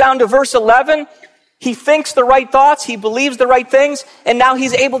 Go down to verse 11. He thinks the right thoughts, he believes the right things, and now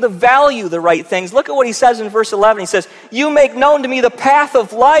he's able to value the right things. Look at what he says in verse 11. He says, you make known to me the path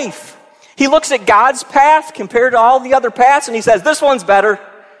of life. He looks at God's path compared to all the other paths, and he says, this one's better.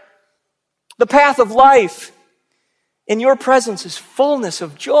 The path of life. In your presence is fullness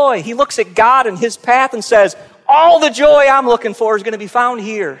of joy. He looks at God and His path and says, all the joy I'm looking for is going to be found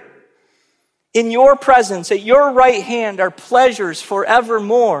here. In your presence, at your right hand, are pleasures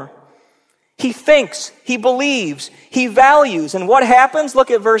forevermore. He thinks, he believes, he values. And what happens?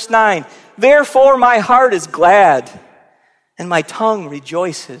 Look at verse 9. Therefore my heart is glad and my tongue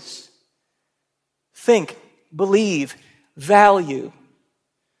rejoices. Think, believe, value,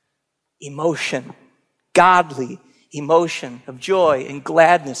 emotion, godly emotion of joy and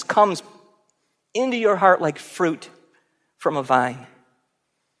gladness comes into your heart like fruit from a vine.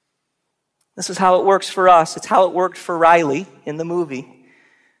 This is how it works for us. It's how it worked for Riley in the movie.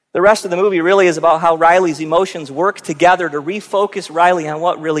 The rest of the movie really is about how Riley's emotions work together to refocus Riley on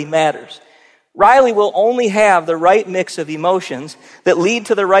what really matters. Riley will only have the right mix of emotions that lead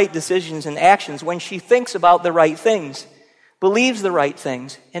to the right decisions and actions when she thinks about the right things, believes the right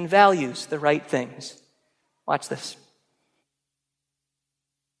things, and values the right things. Watch this.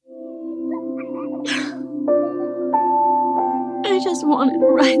 I just wanted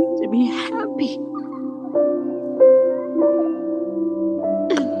Riley to be happy.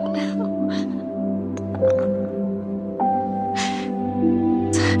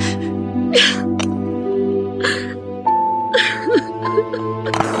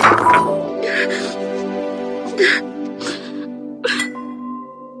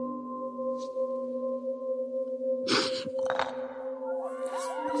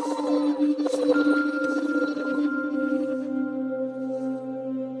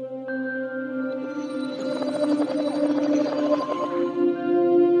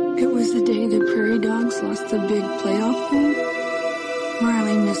 It was the day the Prairie Dogs lost the big playoff game.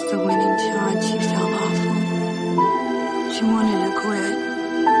 Riley missed the winning shot. She felt awful. She wanted to quit.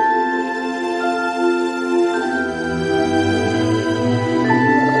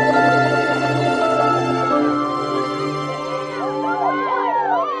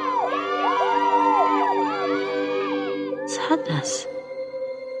 sadness.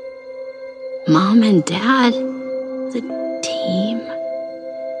 Mom and Dad, the team,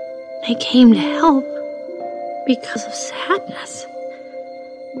 they came to help because of sadness.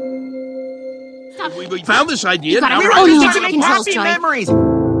 We found this idea. Now we're we're taking controls, Joy. Memories.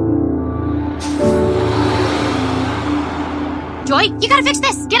 Joy, you gotta fix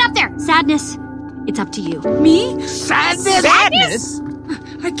this. Get up there. Sadness, it's up to you. Me? Sadness? Sadness?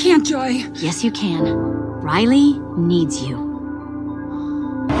 I can't, Joy. Yes, you can. Riley needs you.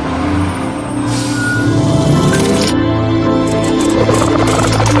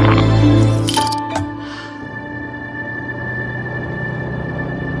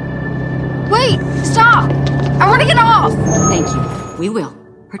 Wait, stop! I want to get off! Thank you. We will.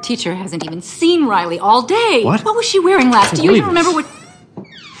 Her teacher hasn't even seen Riley all day. What? What was she wearing last? Do you even remember what...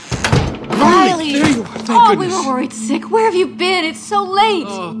 Riley! There you are. Thank Oh, goodness. we were worried sick. Where have you been? It's so late.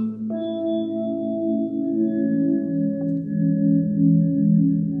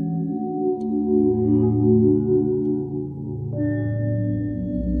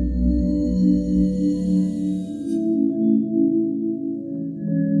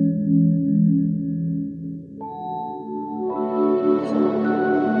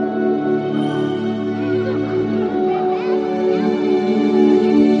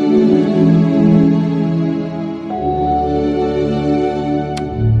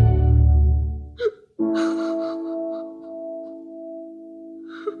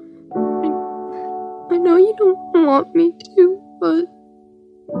 I know you don't want me to, but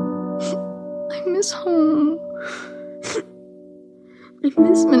I miss home. I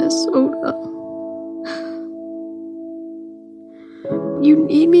miss Minnesota. You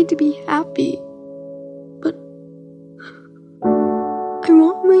need me to be happy, but I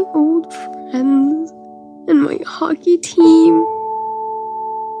want my old friends and my hockey team.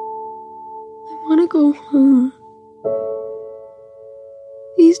 I want to go home.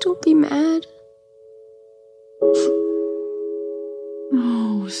 Please don't be mad.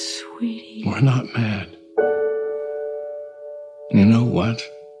 Oh, sweetie. We're not mad. You know what?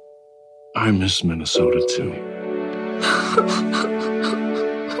 I miss Minnesota too.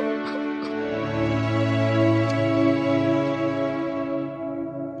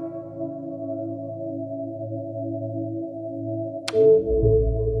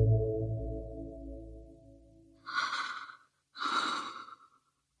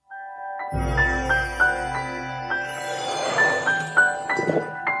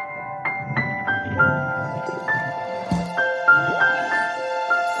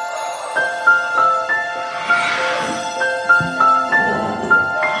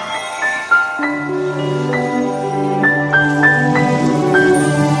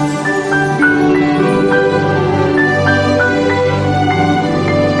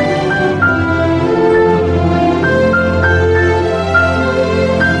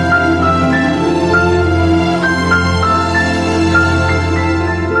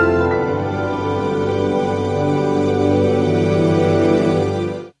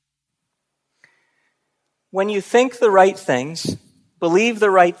 When you think the right things, believe the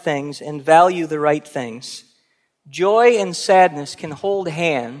right things, and value the right things, joy and sadness can hold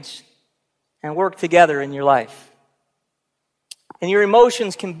hands and work together in your life. And your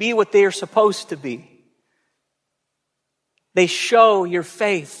emotions can be what they are supposed to be. They show your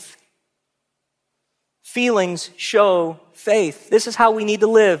faith. Feelings show faith. This is how we need to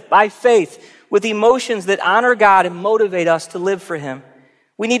live, by faith, with emotions that honor God and motivate us to live for Him.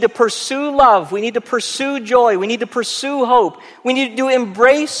 We need to pursue love. We need to pursue joy. We need to pursue hope. We need to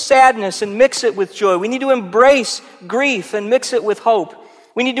embrace sadness and mix it with joy. We need to embrace grief and mix it with hope.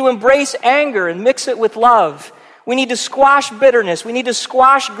 We need to embrace anger and mix it with love. We need to squash bitterness. We need to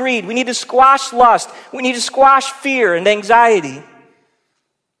squash greed. We need to squash lust. We need to squash fear and anxiety.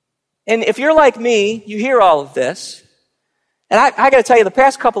 And if you're like me, you hear all of this. And I got to tell you, the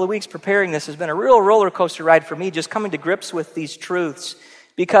past couple of weeks preparing this has been a real roller coaster ride for me, just coming to grips with these truths.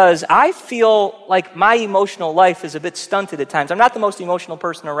 Because I feel like my emotional life is a bit stunted at times. I'm not the most emotional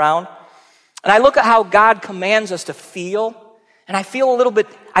person around. And I look at how God commands us to feel, and I feel a little bit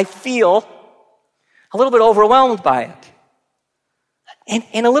overwhelmed by it.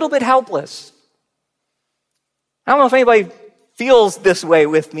 And a little bit helpless. I don't know if anybody feels this way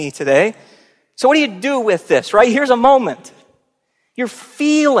with me today. So what do you do with this, right? Here's a moment. You're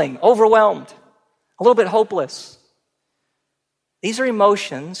feeling overwhelmed, a little bit hopeless. These are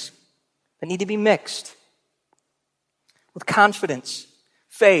emotions that need to be mixed with confidence,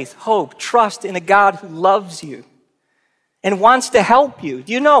 faith, hope, trust in a God who loves you and wants to help you.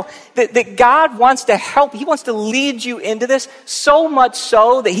 Do you know that God wants to help? He wants to lead you into this, so much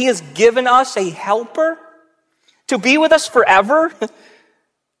so that He has given us a helper to be with us forever.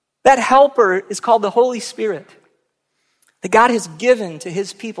 That helper is called the Holy Spirit, that God has given to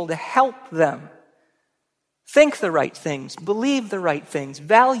his people to help them think the right things, believe the right things,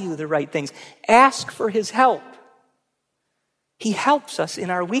 value the right things, ask for his help. He helps us in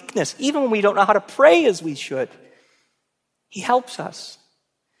our weakness, even when we don't know how to pray as we should. He helps us.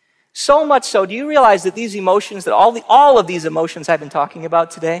 So much so, do you realize that these emotions, that all of these emotions I've been talking about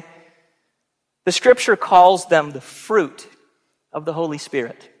today, the scripture calls them the fruit of the Holy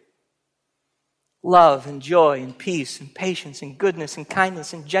Spirit. Love and joy and peace and patience and goodness and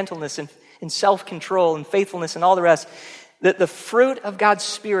kindness and gentleness and self-control and faithfulness and all the rest. That the fruit of God's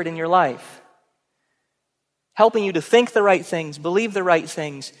Spirit in your life, helping you to think the right things, believe the right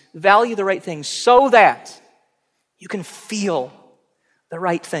things, value the right things, so that you can feel the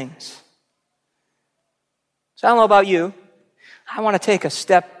right things. So I don't know about you. I want to take a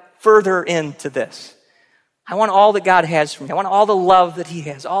step further into this. I want all that God has for me. I want all the love that he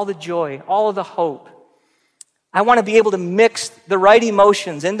has, all the joy, all of the hope. I want to be able to mix the right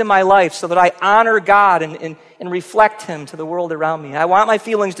emotions into my life so that I honor God and reflect him to the world around me. I want my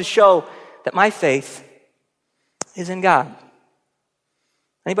feelings to show that my faith is in God.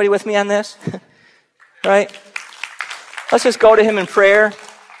 Anybody with me on this? Right? Let's just go to him in prayer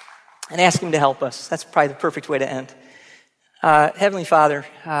and ask him to help us. That's probably the perfect way to end. Heavenly Father,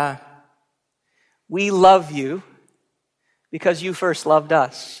 we love you because you first loved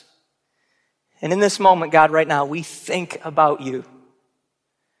us. And in this moment, God, right now, we think about you.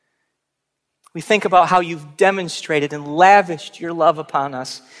 We think about how you've demonstrated and lavished your love upon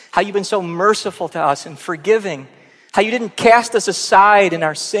us, how you've been so merciful to us and forgiving, how you didn't cast us aside in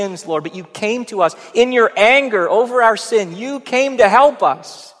our sins, Lord, but you came to us in your anger over our sin. You came to help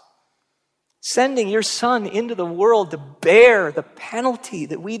us, sending your Son into the world to bear the penalty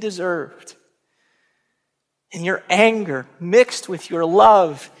that we deserved. In your anger, mixed with your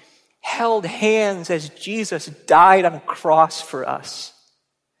love, held hands as Jesus died on a cross for us.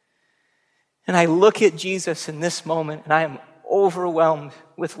 And I look at Jesus in this moment and I am overwhelmed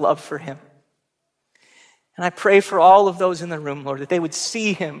with love for him. And I pray for all of those in the room, Lord, that they would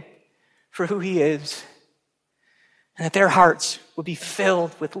see him for who he is, and that their hearts would be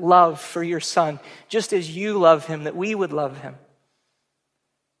filled with love for your Son, just as you love him, that we would love him.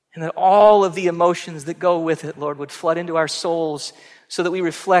 And that all of the emotions that go with it, Lord, would flood into our souls so that we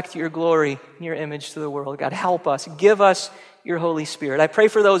reflect your glory and your image to the world. God, help us. Give us your Holy Spirit. I pray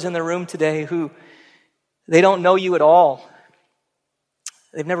for those in the room today who they don't know you at all.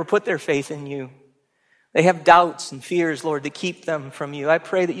 They've never put their faith in you. They have doubts and fears, Lord, that keep them from you. I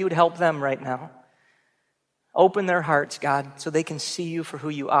pray that you would help them right now. Open their hearts, God, so they can see you for who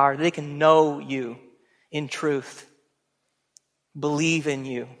you are. They can know you in truth. Believe in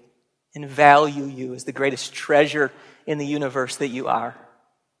you and value you as the greatest treasure in the universe that you are.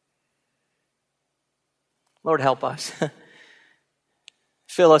 Lord, help us.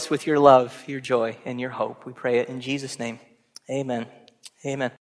 Fill us with your love, your joy, and your hope. We pray it in Jesus' name. Amen. Amen.